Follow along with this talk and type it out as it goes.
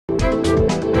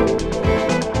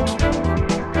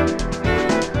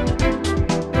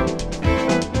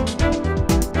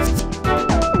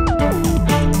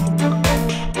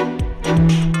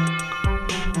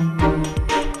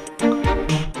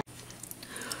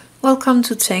Welcome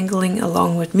to Tangling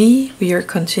Along with me. We are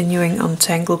continuing on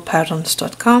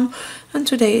tanglepatterns.com, and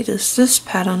today it is this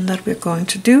pattern that we're going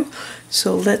to do.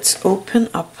 So let's open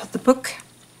up the book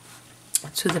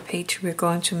to the page we're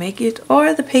going to make it,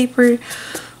 or the paper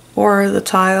or the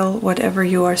tile, whatever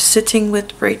you are sitting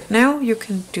with right now, you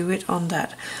can do it on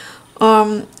that.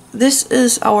 This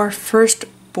is our first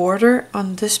border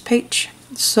on this page,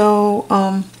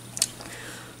 so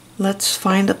let's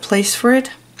find a place for it.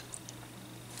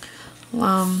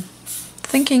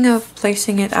 Thinking of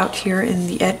placing it out here in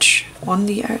the edge, on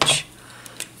the edge.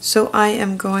 So I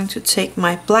am going to take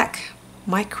my black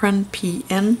Micron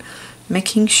PN,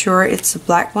 making sure it's the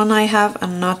black one I have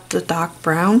and not the dark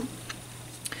brown.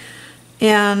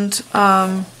 And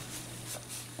I'm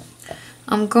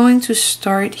going to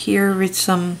start here with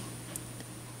some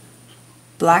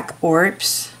black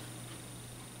orbs.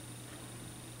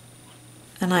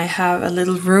 And I have a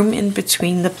little room in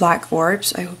between the black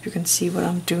orbs. I hope you can see what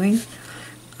I'm doing.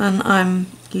 And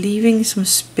I'm leaving some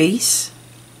space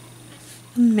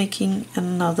and making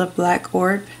another black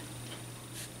orb.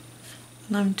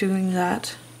 And I'm doing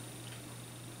that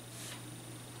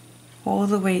all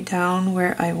the way down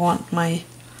where I want my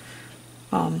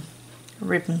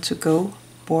ribbon to go,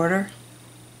 border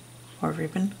or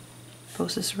ribbon,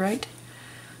 both is right.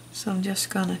 So I'm just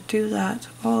gonna do that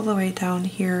all the way down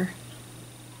here.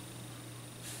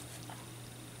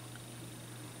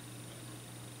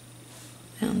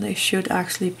 And they should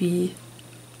actually be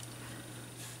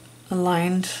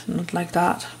aligned, not like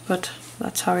that, but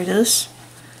that's how it is,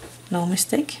 no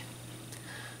mistake.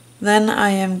 Then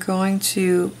I am going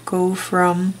to go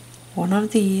from one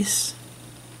of these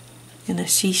in a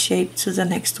C shape to the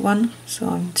next one. So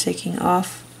I'm taking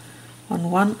off on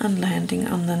one and landing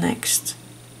on the next.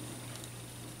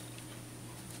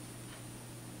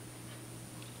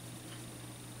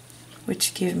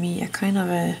 Which give me a kind of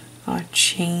a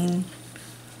chain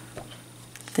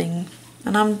thing.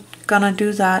 And I'm gonna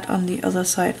do that on the other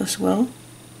side as well.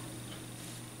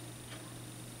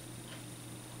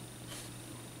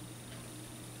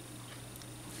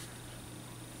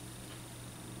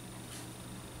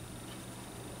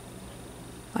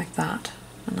 Like that,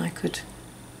 and I could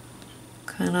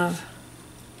kind of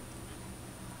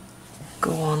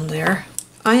go on there.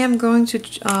 I am going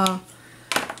to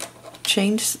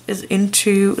change it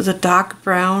into the dark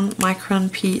brown Micron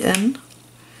PN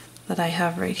that I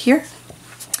have right here.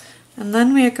 And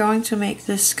then we are going to make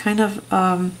this kind of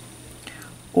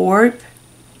orb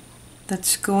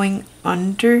that's going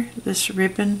under this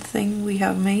ribbon thing we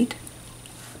have made,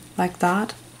 like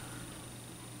that.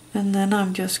 And then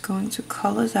I'm just going to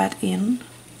color that in.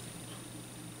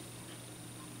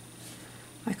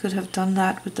 I could have done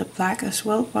that with the black as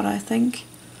well, but I think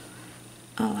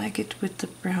I like it with the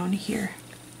brown here.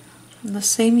 And the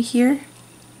same here.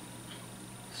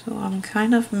 So I'm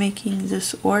kind of making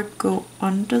this orb go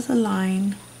under the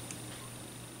line.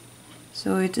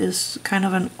 So it is kind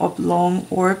of an oblong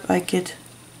orb I get,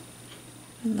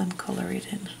 and then color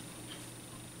it in.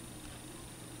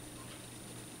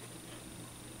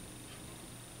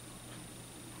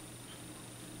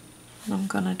 And I'm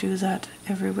gonna do that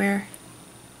everywhere.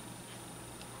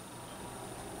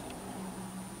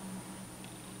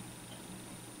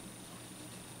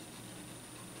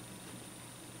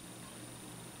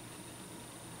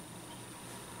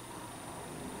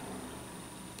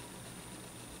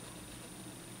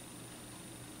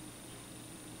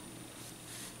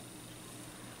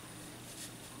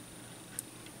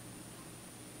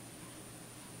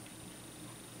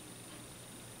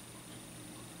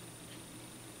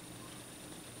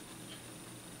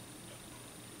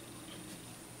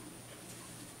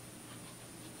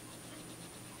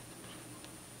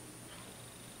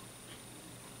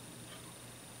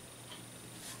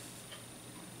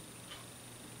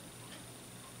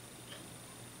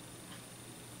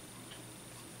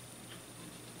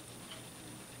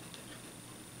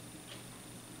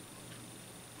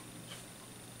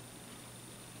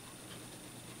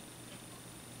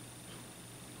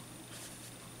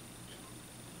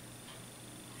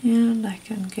 And I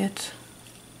can get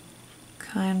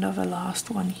kind of a last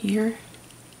one here.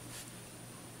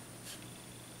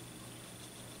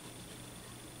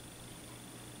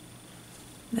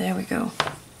 There we go.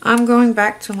 I'm going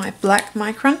back to my black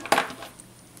Micron.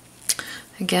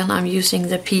 Again, I'm using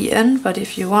the PN, but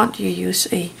if you want, you use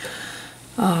a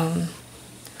the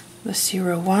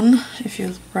 01 if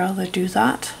you'd rather do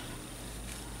that.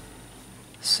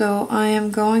 So I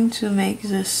am going to make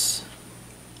this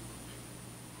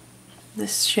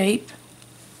shape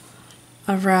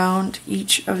around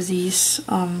each of these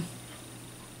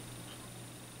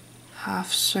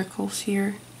half circles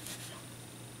here.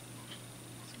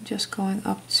 just going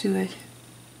up to a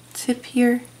tip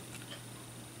here,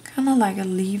 kind of like a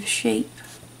leaf shape.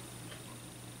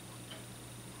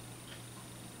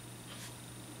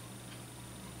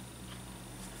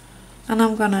 And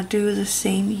I'm gonna do the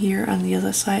same here on the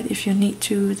other side. If you need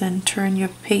to, then turn your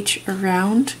page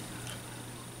around.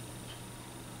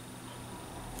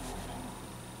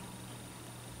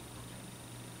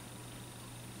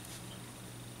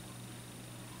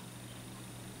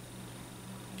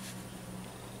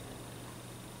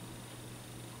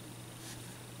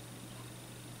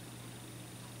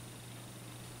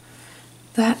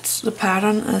 That's the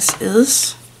pattern as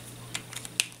is.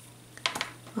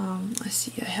 I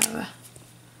see I have a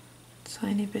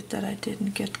tiny bit that I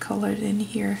didn't get colored in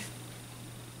here.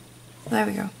 There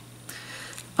we go.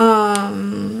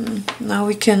 Now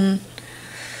we can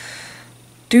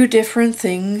do different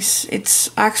things.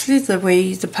 It's actually the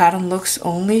way the pattern looks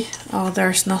only.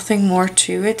 There's nothing more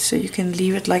to it, so you can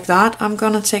leave it like that. I'm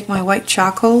gonna take my white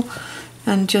charcoal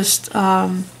and just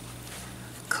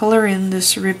color in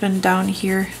this ribbon down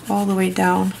here, all the way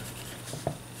down.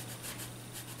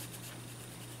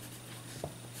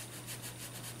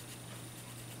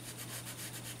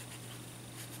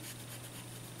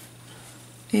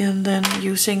 And then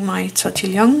using my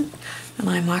Tortillions, and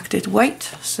I marked it white,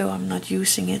 so I'm not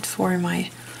using it for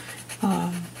my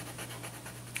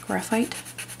graphite.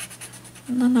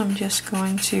 And then I'm just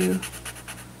going to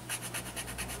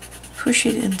push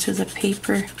it into the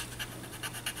paper.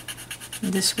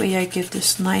 And this way I get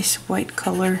this nice white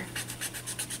color.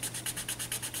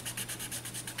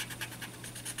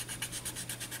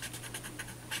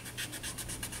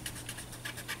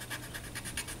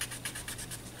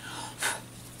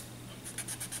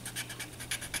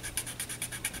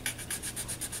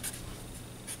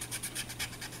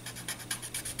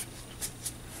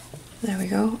 There we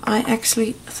go. I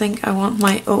actually think I want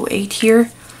my 08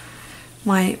 here,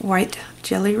 my white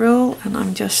jelly roll, and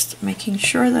I'm just making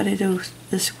sure that it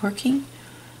is working.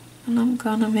 And I'm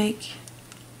gonna make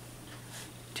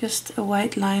just a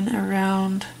white line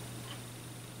around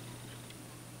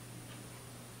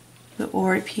the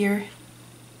orb here.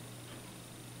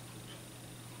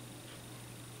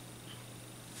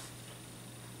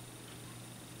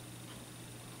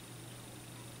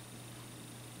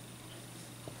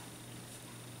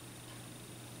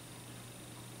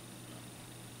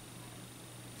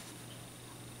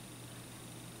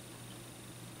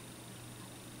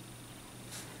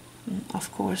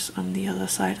 Of course on the other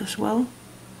side as well.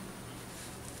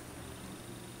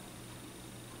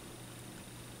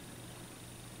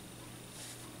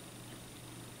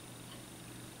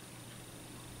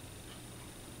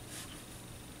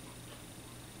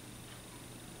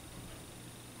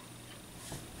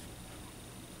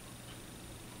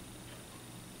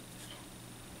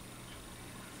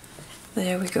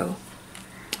 There we go.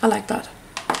 I like that.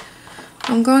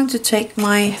 I'm going to take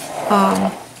my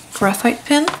graphite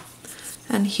pen,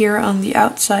 and here on the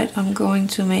outside I'm going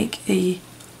to make a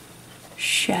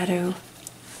shadow.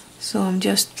 So I'm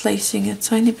just placing a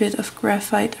tiny bit of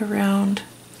graphite around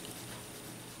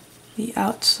the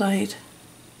outside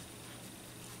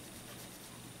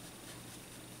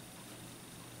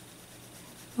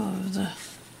of the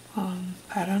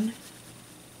pattern.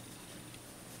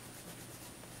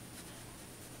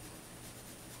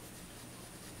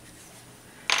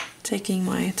 Taking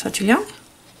my Tortillions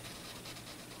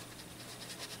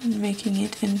and making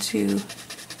it into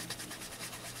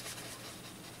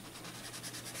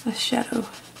a shadow.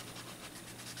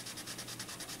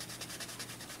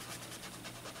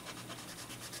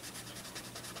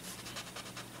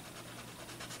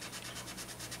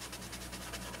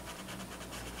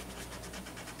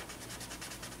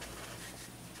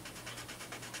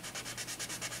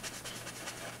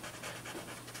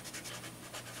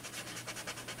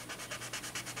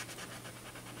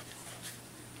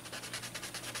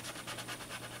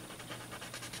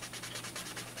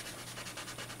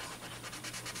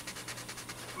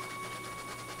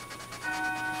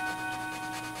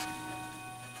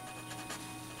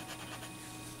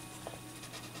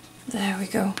 There we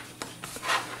go.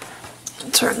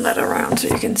 Turn that around so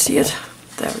you can see it.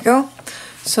 There we go.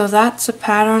 So that's a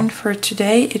pattern for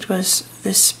today. It was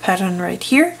this pattern right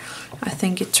here. I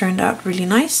think it turned out really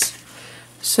nice.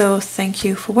 So thank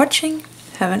you for watching.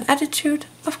 Have an attitude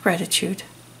of gratitude.